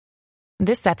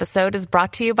This episode is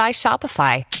brought to you by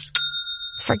Shopify.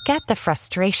 Forget the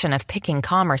frustration of picking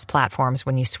commerce platforms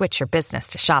when you switch your business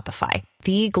to Shopify,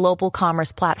 the global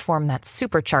commerce platform that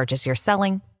supercharges your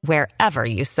selling wherever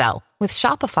you sell. With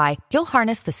Shopify, you'll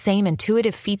harness the same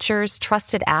intuitive features,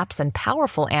 trusted apps, and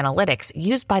powerful analytics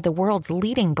used by the world's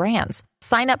leading brands.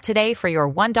 Sign up today for your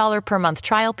 $1 per month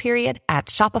trial period at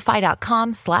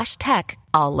shopify.com/tech,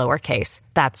 all lowercase.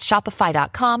 That's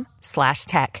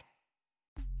shopify.com/tech.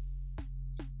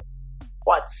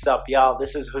 What's up, y'all?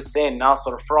 This is Hussein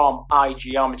Nasser from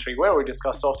iGeometry, where we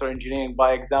discuss software engineering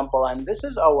by example. And this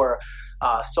is our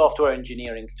software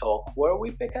engineering talk, where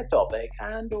we pick a topic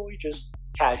and we just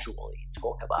casually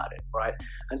talk about it, right?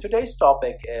 And today's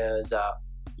topic is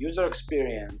user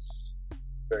experience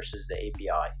versus the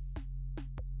API.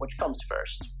 Which comes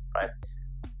first, right?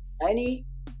 Any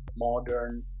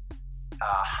modern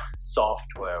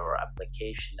software or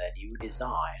application that you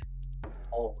design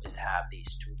always have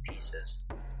these two pieces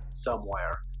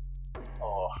somewhere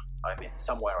or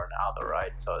another,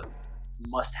 right? So you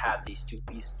must have these two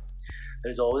pieces.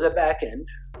 There's always a backend,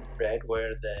 right,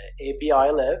 where the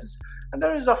API lives, and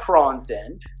there is a front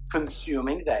end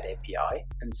consuming that API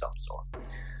in some sort.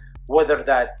 Whether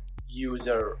that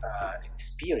user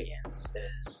experience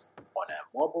is on a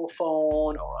mobile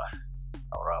phone or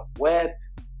a web,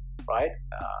 right,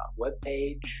 web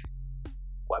page,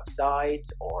 website,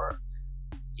 or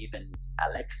even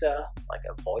Alexa, like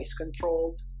a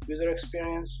voice-controlled user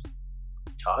experience,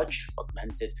 touch,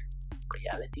 augmented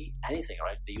reality, anything,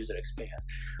 right? The user experience.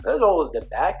 There's always the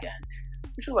backend,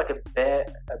 which is like a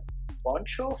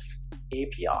bunch of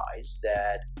APIs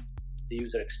that the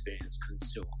user experience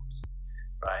consumes,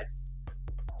 right?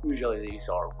 Usually these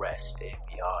are REST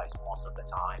APIs most of the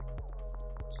time.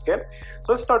 Okay,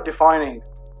 so let's start defining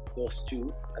those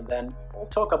two, and then we'll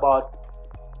talk about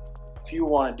if you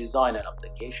want to design an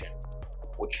application,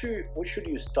 what should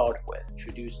you start with?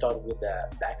 Should you start with the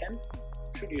backend?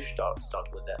 Should you start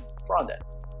with the front end,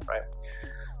 right?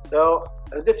 So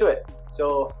let's get to it.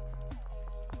 So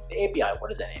the API,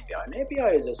 what is an API? An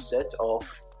API is a set of,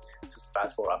 it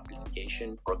stands for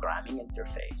application programming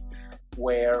interface,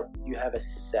 where you have a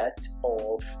set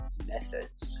of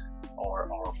methods or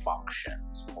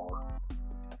functions or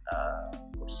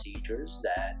procedures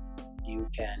that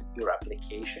your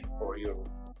application or your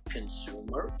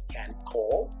consumer can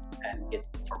call and get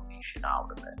information out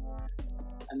of it.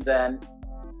 And then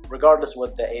regardless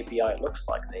what the API looks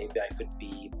like, the API could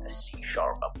be a C#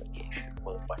 application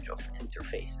with a bunch of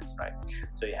interfaces, right?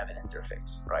 So you have an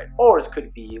interface, right? Or it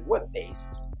could be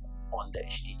web-based on the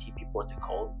HTTP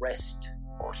protocol, REST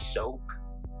or SOAP,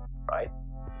 right?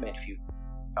 I made a few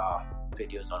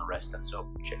videos on REST and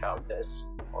SOAP. Check out this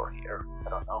or here, I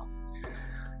don't know.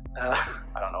 I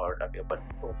don't know where that'll be, but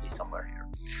it will be somewhere here.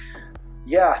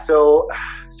 Yeah, so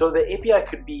the API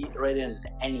could be written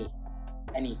in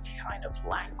any kind of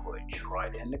language,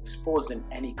 right, and exposed in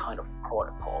any kind of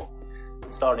protocol,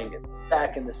 starting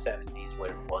back in the 70s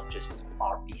where it was just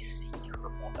RPC,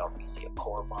 remote RPC, a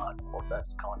core bot, or that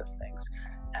kind of things,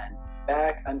 and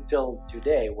back until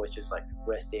today, which is like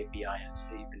REST API, and it's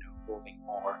even improving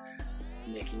more,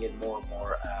 making it more and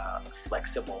more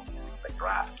flexible using the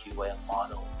GraphQL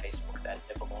model Facebook that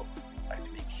developed, right,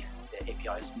 to make the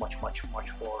APIs much more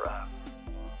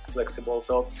flexible.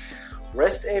 So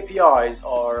REST APIs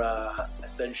are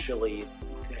essentially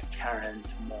the current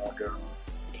modern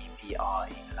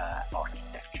API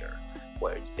architecture,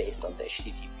 where it's based on the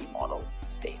HTTP model,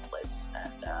 stateless,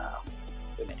 and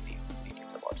we made a few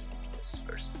videos about stateless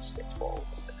versus stateful.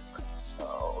 What's the difference?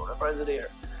 So reference it here.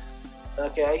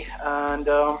 Okay, and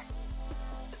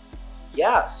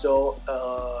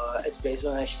it's based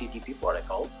on HTTP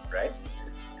protocol, right?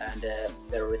 And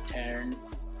the return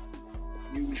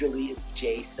usually is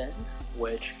JSON,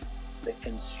 which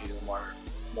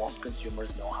most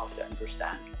consumers know how to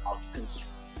understand, how to consume,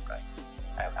 right?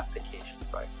 Applications,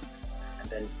 right? And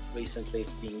then recently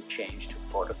it's being changed to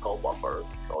protocol buffer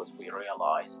because we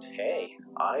realized, hey,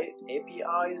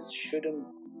 APIs shouldn't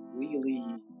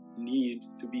really need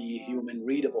to be human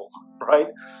readable,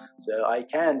 right? So I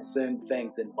can send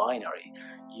things in binary.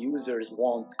 Users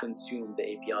won't consume the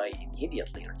API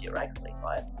immediately or directly,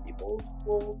 right? People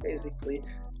will basically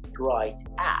write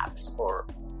apps or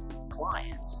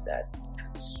clients that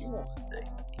consume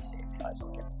these APIs.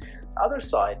 Okay. The other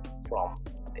side from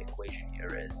the equation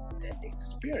here is the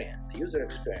experience, the user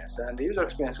experience. And the user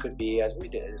experience could be, as we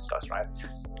discussed, right?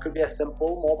 It could be a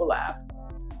simple mobile app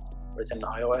written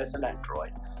on iOS and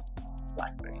Android.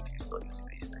 BlackBerry, if you're still using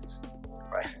these things,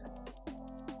 right?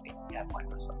 We have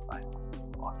Microsoft, right?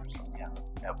 Microsoft, yeah.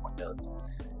 We have Windows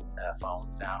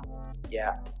phones now.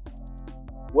 Yeah.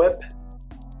 Web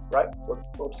right?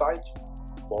 Website,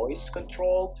 voice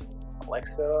controlled,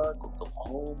 Alexa, Google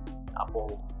Home,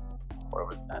 Apple,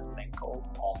 whatever that thing called,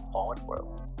 HomePod,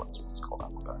 what's it called? I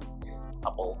forgot.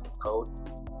 Apple Code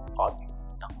Pod.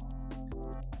 No.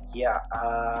 Yeah.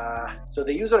 So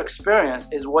the user experience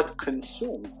is what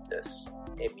consumes this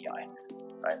API,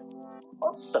 right?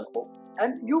 Well, it's simple,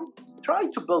 and you try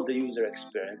to build the user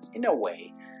experience in a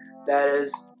way that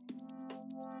is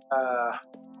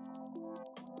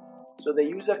so the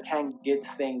user can get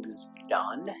things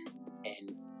done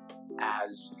in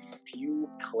as few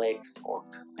clicks or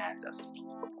commands as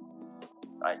possible,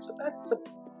 right? So that's a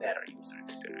better user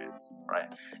experience,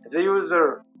 right? If the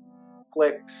user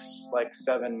clicks like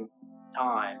 7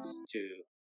 times to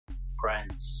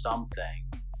print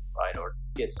something, right, or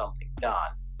get something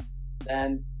done,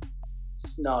 then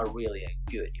it's not really a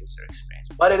good user experience.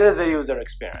 But it is a user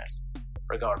experience,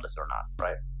 regardless or not,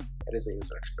 right? It is a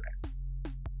user experience.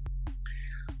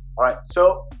 All right,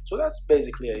 so that's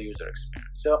basically a user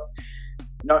experience. So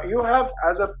now you have,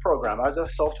 as a programmer, as a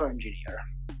software engineer,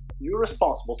 you're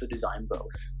responsible to design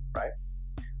both, right?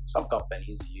 Some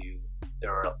companies,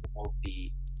 there will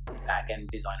be backend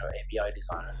designer, API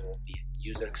designer, there will be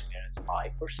user experience. I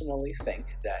personally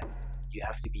think that you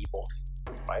have to be both,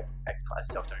 right? As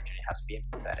a software engineer, have to be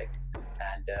empathetic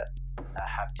and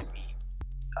have to be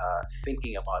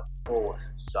thinking about both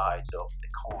sides of the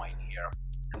coin here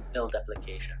and build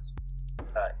applications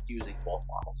using both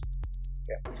models.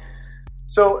 Okay.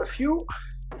 So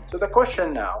the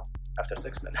question now, after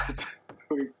 6 minutes,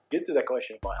 we get to the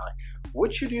question finally.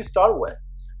 Which should you start with?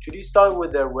 Should you start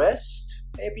with the REST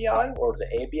API or the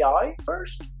API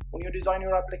first when you design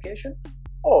your application?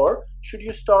 Or should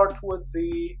you start with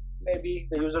maybe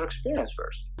the user experience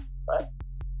first, right?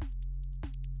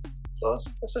 So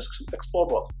let's just explore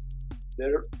both.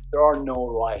 There are no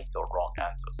right or wrong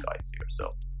answers, guys, here.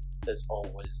 So there's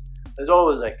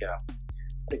always like a,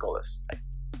 what do you call this? Like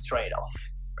trade-off.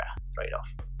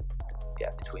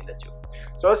 Yeah, between the two.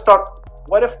 So let's start.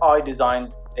 What if I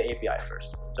designed the API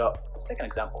first? So let's take an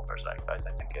example first, right, guys?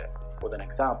 I think with an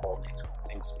example makes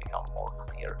things become more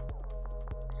clear.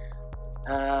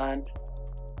 And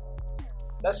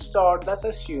let's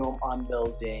assume I'm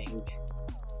building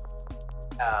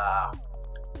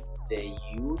the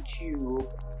YouTube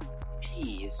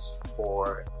piece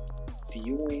for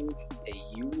viewing a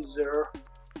user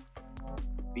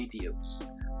videos,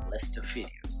 list of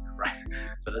videos, right?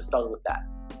 So let's start with that.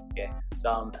 Okay,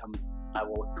 so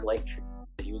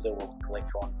the user will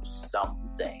click on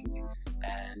something,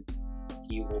 and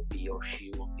he will be or she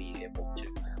will be able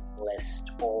to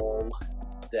list all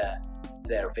their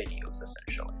videos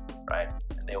essentially, right?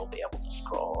 And they will be able to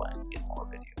scroll and get more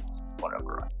videos,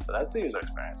 whatever, right? So that's the user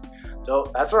experience.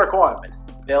 So that's a requirement.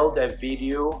 Build a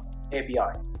video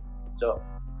API. So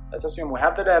let's assume we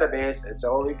have the database, it's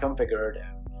already configured.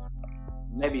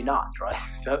 Maybe not, right?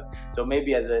 So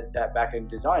maybe as a backend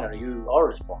designer, you are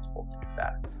responsible to do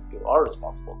that. You are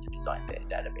responsible to design the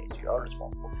database. You are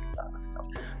responsible to do that stuff.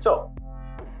 So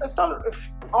let's start.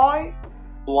 If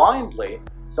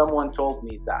someone told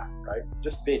me that, right?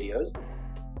 Just videos,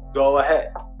 go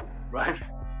ahead, right?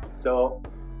 So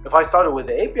if I started with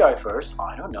the API first,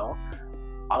 I don't know,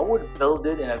 I would build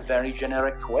it in a very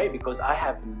generic way because I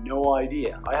have no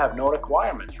idea. I have no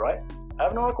requirements, right? I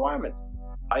have no requirements.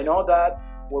 I know that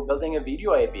we're building a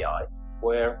video API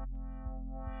where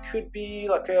could be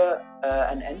like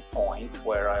an endpoint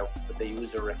where the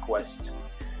user request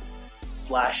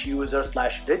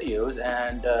 /user/videos,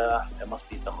 and there must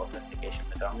be some authentication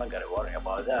method. I'm not going to worry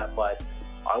about that, but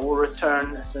I will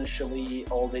return essentially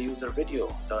all the user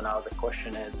video. So now the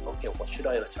question is, okay, what should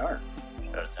I return?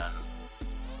 Should I return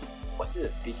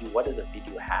what does a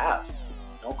video have?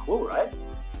 No clue, right?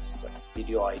 It's like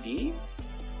video ID,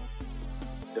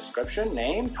 description,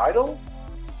 name, title,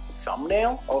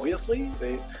 thumbnail, obviously.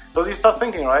 Because you start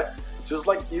thinking, right? Just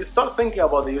like you start thinking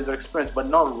about the user experience, but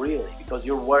not really, because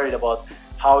you're worried about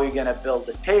how you're gonna build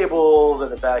the tables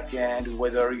at the back end,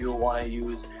 whether you want to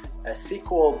use a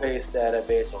SQL-based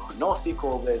database or a no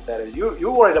SQL-based database.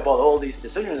 You're worried about all these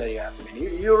decisions that you have to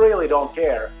make. You really don't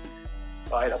care,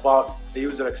 right, about the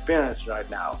user experience right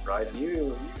now, right? And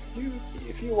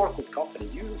if you work with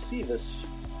companies, you see this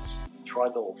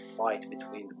struggle fight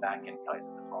between the back-end guys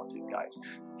and the front-end guys.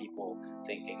 People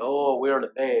thinking, oh, we're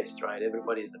the best, right?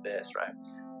 Everybody's the best, right?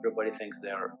 Everybody thinks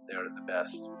they're the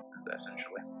best,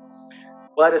 essentially.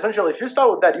 But essentially, if you start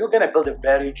with that, you're gonna build a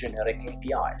very generic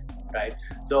API, right?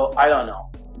 So I don't know.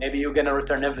 Maybe you're gonna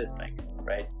return everything,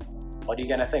 right? What are you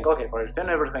gonna think? Okay, for return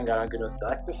everything, I'm gonna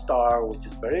select the star, which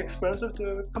is very expensive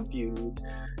to compute,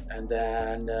 and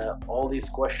then all these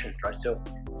questions, right? So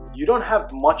you don't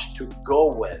have much to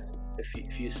go with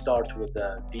if you start with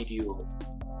the video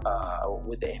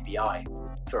with the API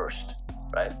first,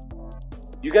 right?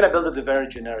 You're gonna build it the very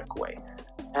generic way,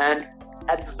 and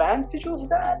advantage of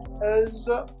that is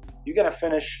you're gonna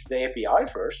finish the API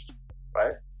first,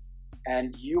 right?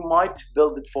 And you might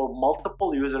build it for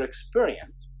multiple user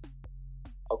experience.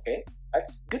 Okay,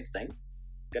 that's a good thing.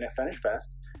 You're gonna finish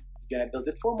fast. You're gonna build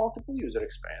it for multiple user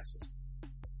experiences.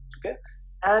 Okay,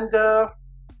 and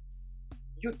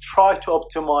you try to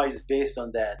optimize based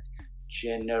on that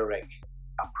generic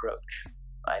approach,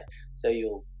 right? So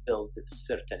you'll build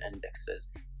certain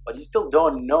indexes, but you still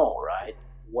don't know, right,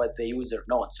 what the user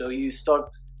knows. So you start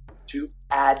to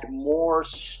add more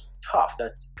stuff.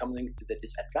 That's coming to the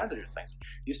disadvantage of things.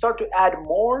 You start to add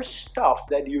more stuff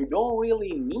that you don't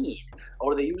really need,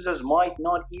 or the users might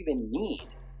not even need,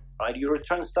 right? You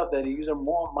return stuff that the user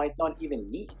might not even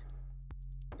need,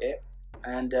 okay?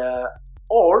 And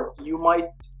or you might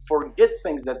forget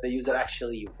things that the user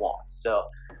actually wants. So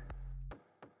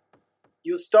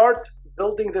you start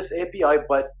building this API,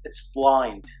 but it's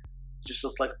blind, just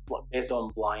like based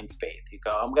on blind faith. You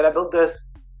go, I'm gonna build this,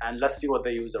 and let's see what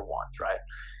the user wants, right?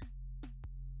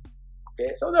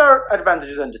 Okay, so there are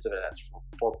advantages and disadvantages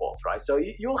for both, right? So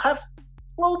you'll have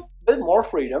a little bit more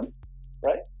freedom,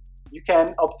 right? You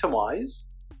can optimize,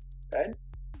 right?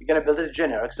 You're gonna build it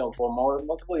generic, so for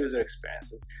multiple user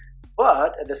experiences.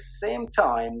 But at the same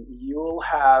time, you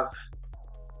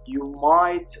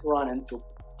might run into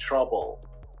trouble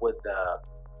with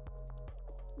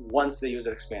once the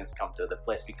user experience comes to the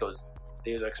place, because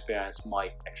the user experience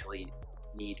might actually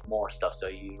need more stuff. So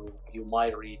you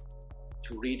might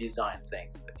redesign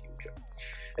things in the future.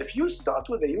 If you start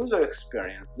with the user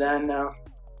experience, then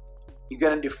you're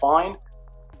gonna define,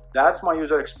 that's my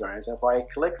user experience. If I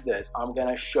click this, I'm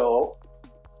gonna show,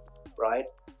 right?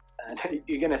 And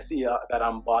you're gonna see that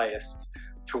I'm biased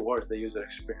towards the user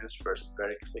experience first,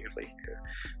 very clearly here.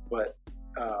 But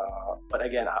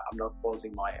again, I'm not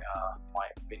posing my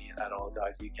opinion at all,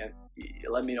 guys. You can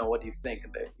let me know what you think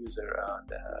in the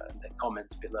the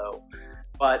comments below.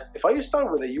 But if I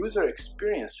start with the user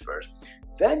experience first,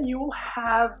 then you'll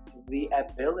have the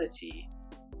ability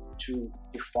to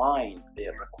define the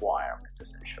requirements,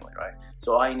 essentially, right?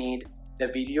 So I need the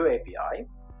video API,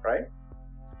 right?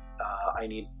 I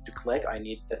need to click, I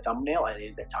need the thumbnail, I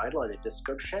need the title, I need the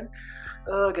description.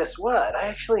 Guess what? I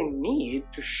actually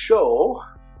need to show,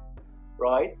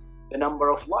 right, the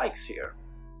number of likes here,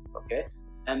 okay?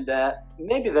 And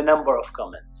maybe the number of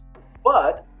comments,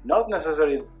 but not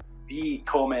necessarily the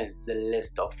comments, the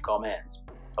list of comments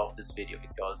of this video,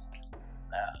 because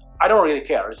I don't really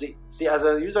care. See, as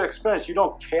a user experience, you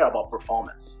don't care about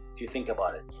performance. If you think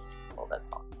about it, well, that's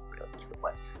not really true,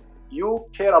 but you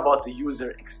care about the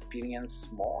user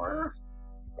experience more,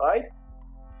 right?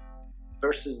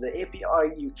 Versus the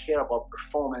API, you care about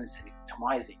performance and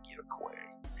optimizing your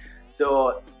queries.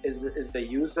 So is the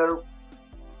user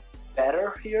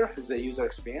better here? Is the user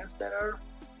experience better,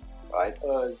 right?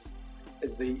 Or is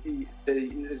the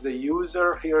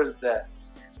user here, is the,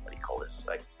 what do you call this,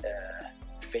 like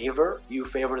you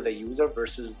favor the user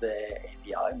versus the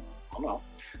API? I don't know.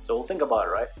 So we'll think about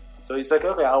it, right? So it's like,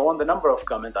 okay, I want the number of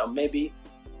comments. Maybe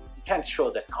you can't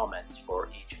show the comments for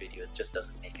each video. It just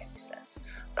doesn't make any sense,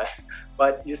 right?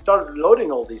 But you start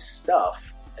loading all this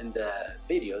stuff in the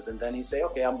videos, and then you say,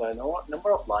 okay, I'm going to know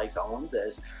number of likes. I want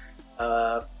this.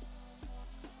 I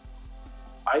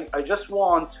just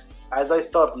want, as I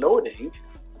start loading,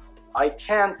 I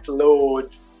can't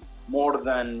load more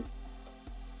than,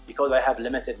 because I have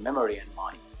limited memory in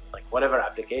mind, like whatever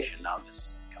application now,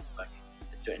 this comes like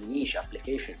to a niche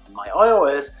application. In my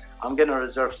iOS, I'm gonna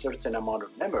reserve certain amount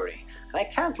of memory, and I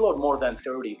can't load more than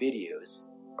 30 videos,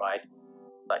 right?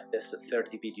 Like this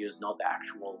 30 videos, not the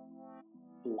actual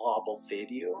blob of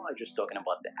video. I'm just talking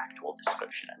about the actual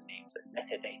description and names and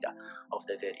metadata of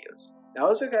the videos. Now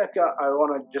it's okay, I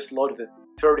want to just load the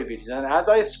 30 videos, and as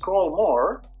I scroll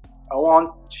more, I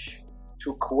want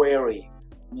to query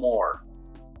more,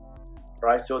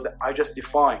 right? So I just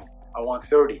defined, I want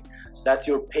 30. So that's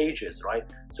your pages, right?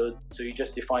 So you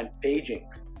just define paging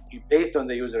based on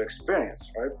the user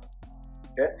experience, right?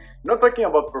 Okay. You're not thinking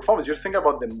about performance. You're thinking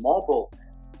about the mobile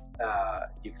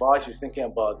device. You're thinking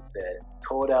about the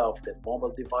coda of the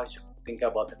mobile device. You're thinking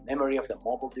about the memory of the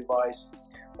mobile device.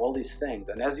 All these things.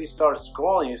 And as you start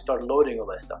scrolling, you start loading all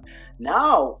that stuff.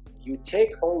 Now you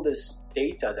take all this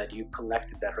data that you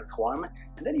collected, that requirement,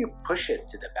 and then you push it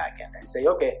to the backend and say,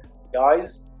 okay,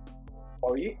 guys,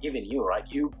 or even you, right?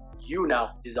 You you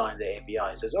now design the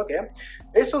API. It says, okay,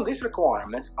 based on these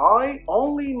requirements, I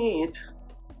only need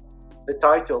the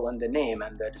title and the name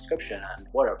and the description and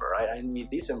whatever, right? I need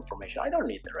this information. I don't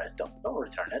need the rest. Don't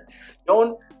return it.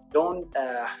 Don't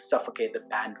suffocate the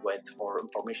bandwidth for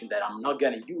information that I'm not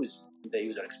going to use in the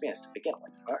user experience to begin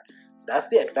with, right? So that's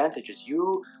the advantages.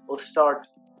 You will start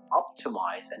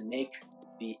optimize and make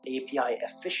the API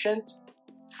efficient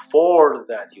for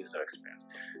that user experience.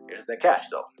 Here's the catch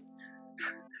though.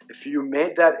 If you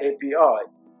made that API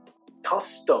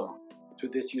custom to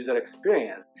this user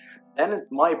experience, then it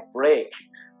might break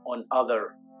on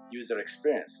other user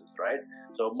experiences, right?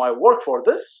 So it might work for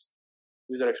this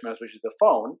user experience, which is the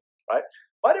phone, right?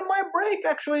 But it might break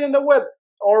actually in the web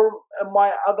or in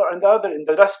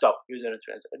the desktop user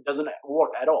experience. It doesn't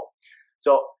work at all.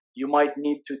 So you might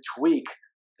need to tweak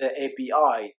the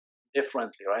API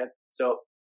differently, right? So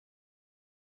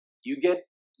you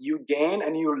gain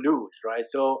and you lose, right?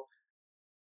 So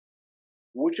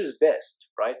which is best,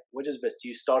 right? Which is best? Do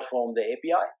you start from the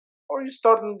API or you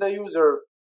start in the user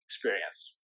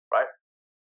experience, right?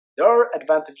 There are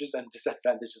advantages and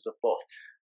disadvantages of both.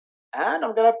 And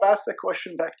I'm gonna pass the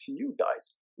question back to you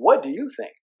guys. What do you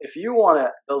think? If you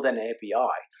wanna build an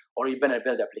API or you're gonna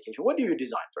build an application, what do you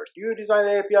design first? Do you design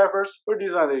the API first or do you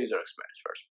design the user experience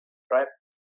first, right?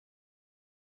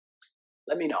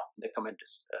 Let me know in the comment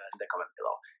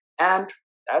below. And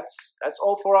that's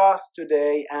all for us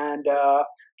today. And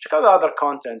check out the other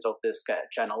contents of this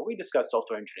channel. We discuss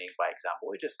software engineering, by example.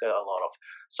 We just got a lot of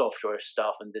software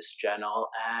stuff in this channel.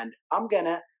 And I'm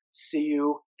gonna see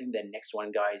you in the next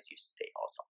one, guys. You stay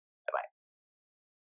awesome.